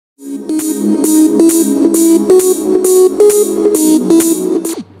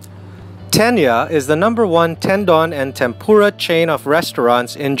Tenya is the #1 tendon and tempura chain of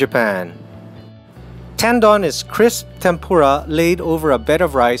restaurants in Japan. Tendon is crisp tempura laid over a bed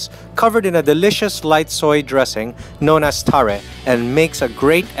of rice covered in a delicious light soy dressing known as tare and makes a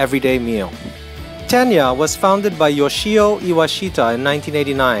great everyday meal. Tenya was founded by Yoshio Iwashita in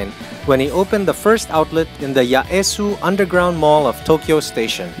 1989 when he opened the first outlet in the Yaesu Underground Mall of Tokyo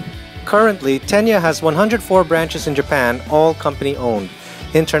Station. Currently, Tenya has 104 branches in Japan, all company-owned.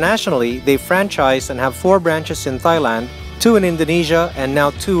 Internationally, they franchise and have 4 branches in Thailand, 2 in Indonesia, and now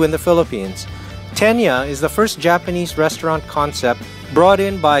 2 in the Philippines. Tenya is the first Japanese restaurant concept brought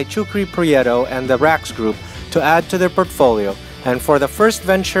in by Chukri Prieto and the Rax Group to add to their portfolio, and for the first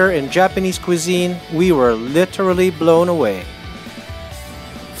venture in Japanese cuisine, we were literally blown away.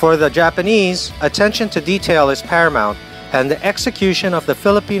 For the Japanese, attention to detail is paramount, and the execution of the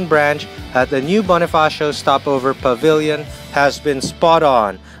Philippine branch at the new Bonifacio Stopover Pavilion has been spot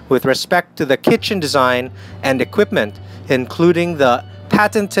on with respect to the kitchen design and equipment, including the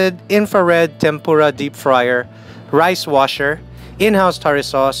patented infrared tempura deep fryer, rice washer, in-house tare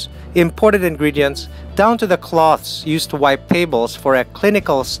sauce, imported ingredients, down to the cloths used to wipe tables for a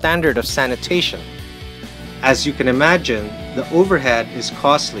clinical standard of sanitation. As you can imagine, the overhead is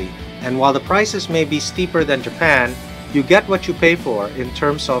costly, and while the prices may be steeper than Japan, you get what you pay for in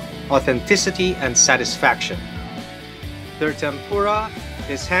terms of authenticity and satisfaction. Their tempura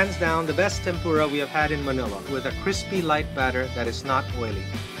is hands down the best tempura we have had in Manila, with a crispy light batter that is not oily.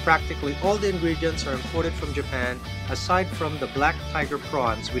 Practically all the ingredients are imported from Japan, aside from the black tiger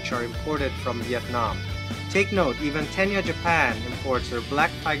prawns which are imported from Vietnam. Take note, even Tenya Japan imports their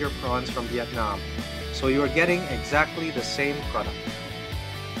black tiger prawns from Vietnam, so you are getting exactly the same product.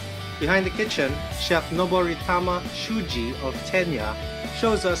 Behind the kitchen, Chef Noboritama Shuuji of Tenya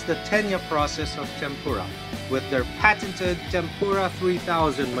shows us the Tenya process of tempura with their patented Tempura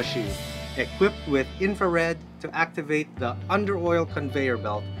 3000 machine, equipped with infrared to activate the underoil conveyor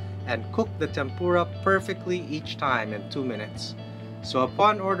belt and cook the tempura perfectly each time in 2 minutes. So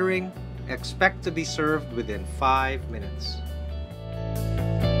upon ordering, expect to be served within 5 minutes.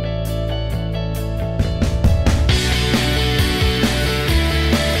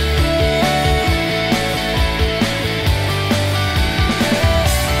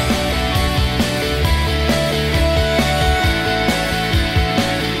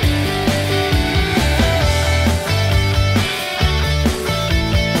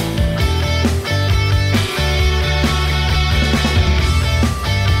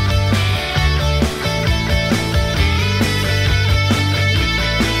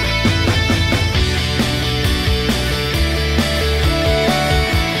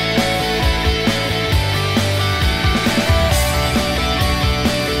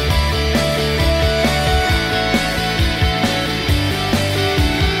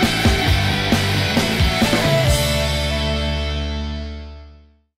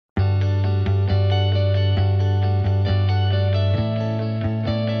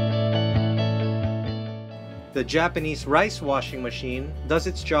 The Japanese rice washing machine does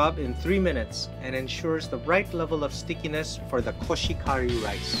its job in 3 minutes and ensures the right level of stickiness for the Koshikari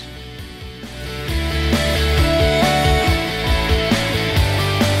rice.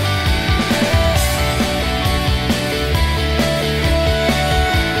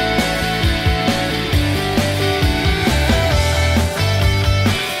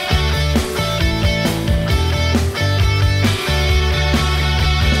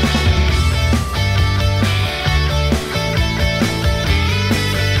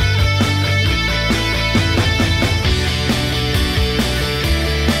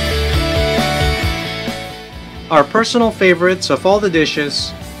 Our personal favorites of all the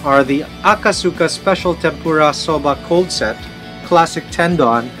dishes are the Akasuka Special Tempura Soba Cold Set, Classic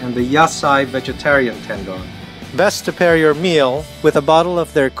Tendon, and the Yasai Vegetarian Tendon. Best to pair your meal with a bottle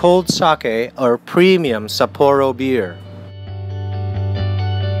of their cold sake or Premium Sapporo Beer.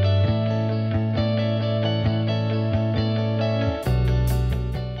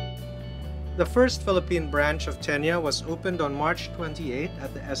 The first Philippine branch of Tenya was opened on March 28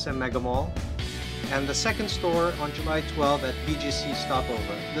 at the SM Megamall, and the second store on July 12 at BGC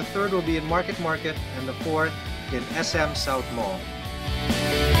Stopover. The third will be in Market and the fourth in SM Southmall.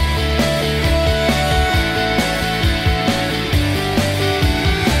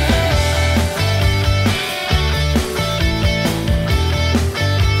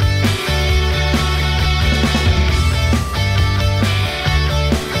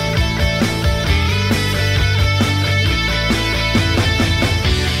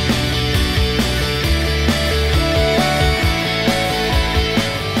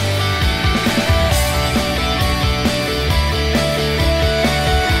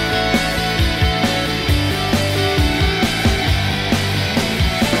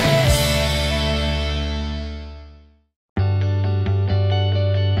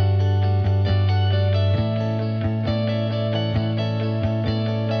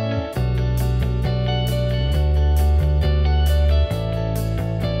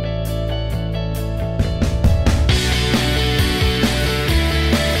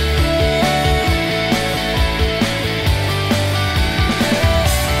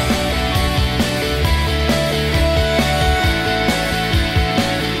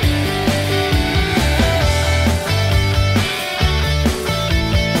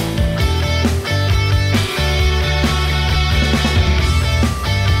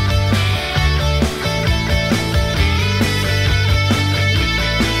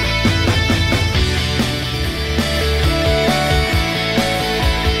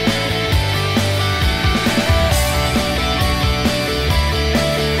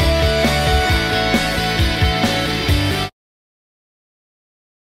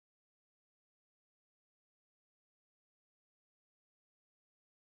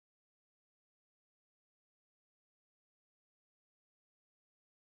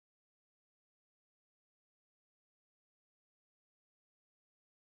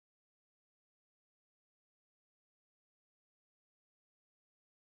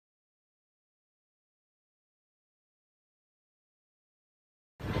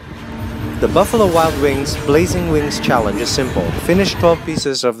 The Buffalo Wild Wings Blazing Wings Challenge is simple. Finish 12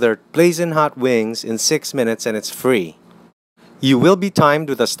 pieces of their blazing hot wings in 6 minutes and it's free. You will be timed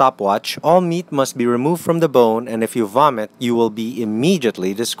with a stopwatch, all meat must be removed from the bone, and if you vomit, you will be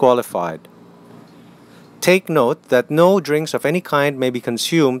immediately disqualified. Take note that no drinks of any kind may be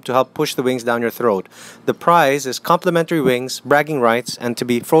consumed to help push the wings down your throat. The prize is complimentary wings, bragging rights, and to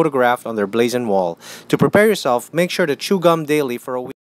be photographed on their blazing wall. To prepare yourself, make sure to chew gum daily for a week.